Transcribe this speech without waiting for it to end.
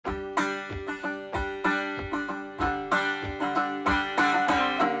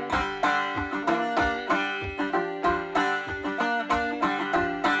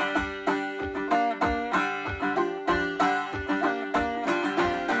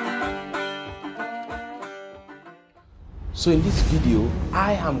So in this video,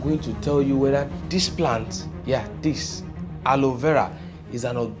 I am going to tell you whether this plant, this aloe vera, is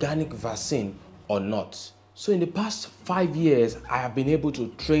an organic vaccine or not. So in the past 5 years, I have been able to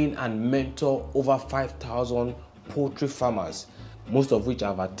train and mentor over 5,000 poultry farmers, most of which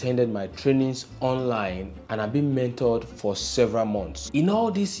have attended my trainings online and have been mentored for several months. In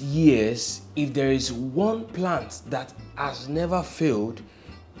all these years, if there is one plant that has never failed,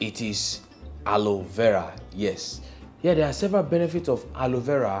 it is aloe vera. Yes. Yeah, there are several benefits of aloe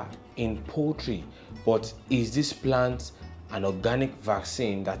vera in poultry, but is this plant an organic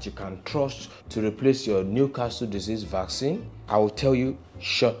vaccine that you can trust to replace your Newcastle disease vaccine? I will tell you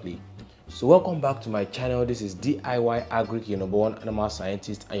shortly. So welcome back to my channel. This is DIY Agric, your #1 animal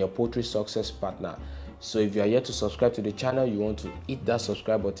scientist and your poultry success partner. So if you are yet to subscribe to the channel, you want to hit that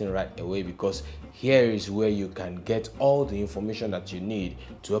subscribe button right away, because here is where you can get all the information that you need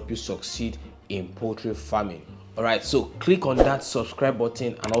to help you succeed in poultry farming. Alright, so click on that subscribe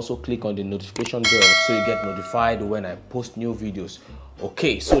button and also click on the notification bell so you get notified when I post new videos.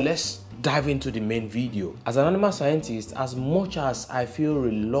 Okay, so let's dive into the main video. As an animal scientist, as much as I feel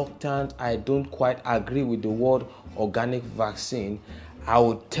reluctant, I don't quite agree with the word organic vaccine, I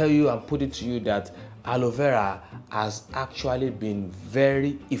will tell you and put it to you that aloe vera has actually been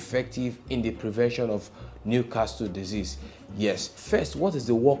very effective in the prevention of Newcastle disease. Yes. First, what is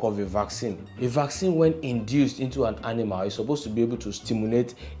the work of a vaccine? A vaccine, when induced into an animal, is supposed to be able to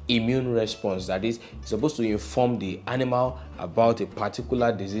stimulate immune response. That is, it's supposed to inform the animal about a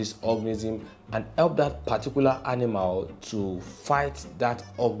particular disease organism and help that particular animal to fight that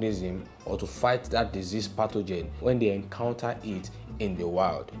organism or to fight that disease pathogen when they encounter it in the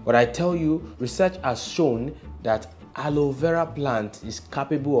wild. But I tell you, research has shown that aloe vera plant is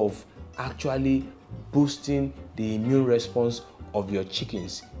capable of actually boosting the immune response of your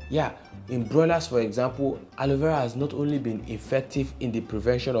chickens. Yeah, in broilers, for example, aloe vera has not only been effective in the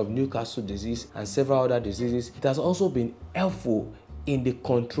prevention of Newcastle disease and several other diseases, it has also been helpful in the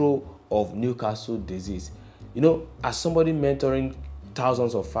control of Newcastle disease. You know, as somebody mentoring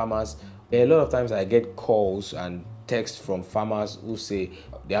thousands of farmers, a lot of times I get calls and texts from farmers who say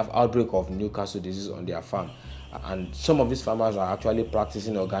they have outbreak of Newcastle disease on their farm, and some of these farmers are actually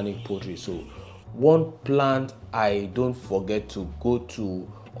practicing organic poultry. So one plant I don't forget to go to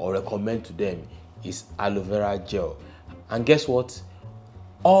or recommend to them is aloe vera gel. And guess what?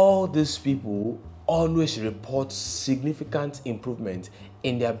 All these people always report significant improvement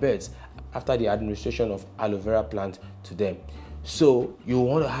in their birds after the administration of aloe vera plant to them. So you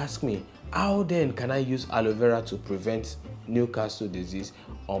want to ask me, how then can I use aloe vera to prevent Newcastle disease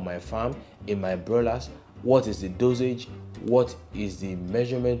on my farm, in my broilers? What is the dosage? What is the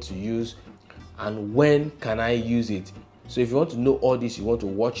measurement to use? And when can I use it? So if you want to know all this, you want to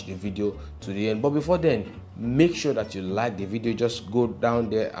watch the video to the end. But before then, make sure that you like the video. Just go down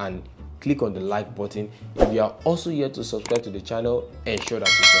there and click on the like button. If you are also yet to subscribe to the channel, ensure that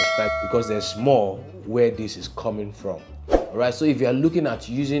you subscribe, because there's more where this is coming from. Alright, so if you are looking at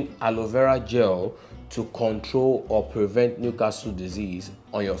using aloe vera gel to control or prevent Newcastle disease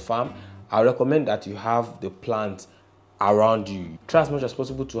on your farm, I recommend that you have the plant around you. Try as much as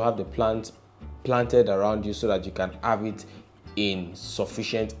possible to have the plant planted around you so that you can have it in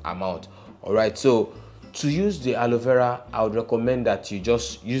sufficient amount. All right, so to use the aloe vera, I would recommend that you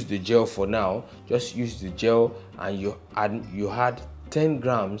just use the gel for now. Just use the gel, and you had 10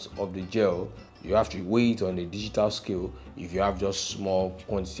 grams of the gel. You have to weigh it on a digital scale if you have just small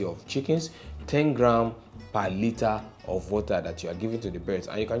quantity of chickens. 10 grams per liter of water that you are giving to the birds,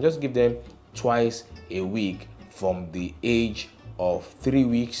 and you can just give them twice a week. From the age of 3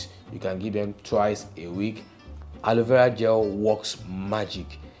 weeks, you can give them twice a week. Aloe vera gel works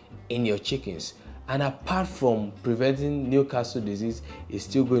magic in your chickens, and apart from preventing Newcastle disease, it's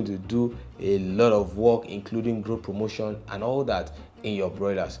still going to do a lot of work, including growth promotion and all that in your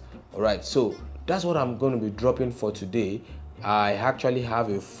broilers. All right, so that's what I'm going to be dropping for today. I actually have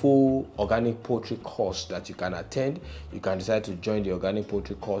a full organic poultry course that you can attend. You can decide to join the organic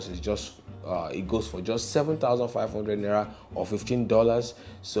poultry course. It's just it goes for just 7,500 naira or $15.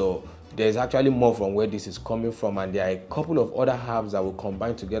 So there's actually more from where this is coming from, and there are a couple of other herbs that will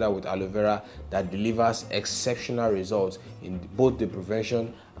combine together with aloe vera that delivers exceptional results in both the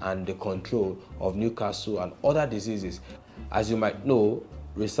prevention and the control of Newcastle and other diseases. As you might know,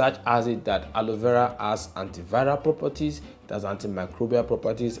 research has it that aloe vera has antiviral properties, it has antimicrobial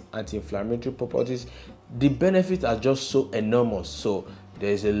properties, anti-inflammatory properties. The benefits are just so enormous. So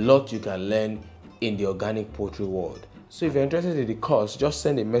there's a lot you can learn in the organic poultry world. So if you're interested in the course, just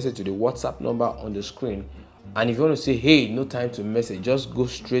send a message to the WhatsApp number on the screen. And if you want to say, hey, no time to message, just go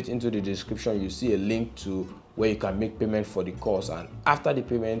straight into the description. You see a link to where you can make payment for the course, and after the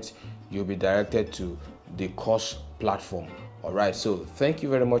payment you'll be directed to the course platform. All right, so thank you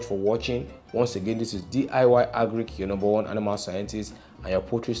very much for watching. Once again, this is DIY Agric, your #1 animal scientist and your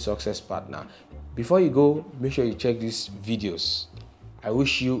poultry success partner. Before you go, make sure you check these videos. I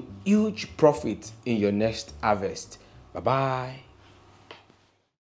wish you huge profit in your next harvest. Bye bye.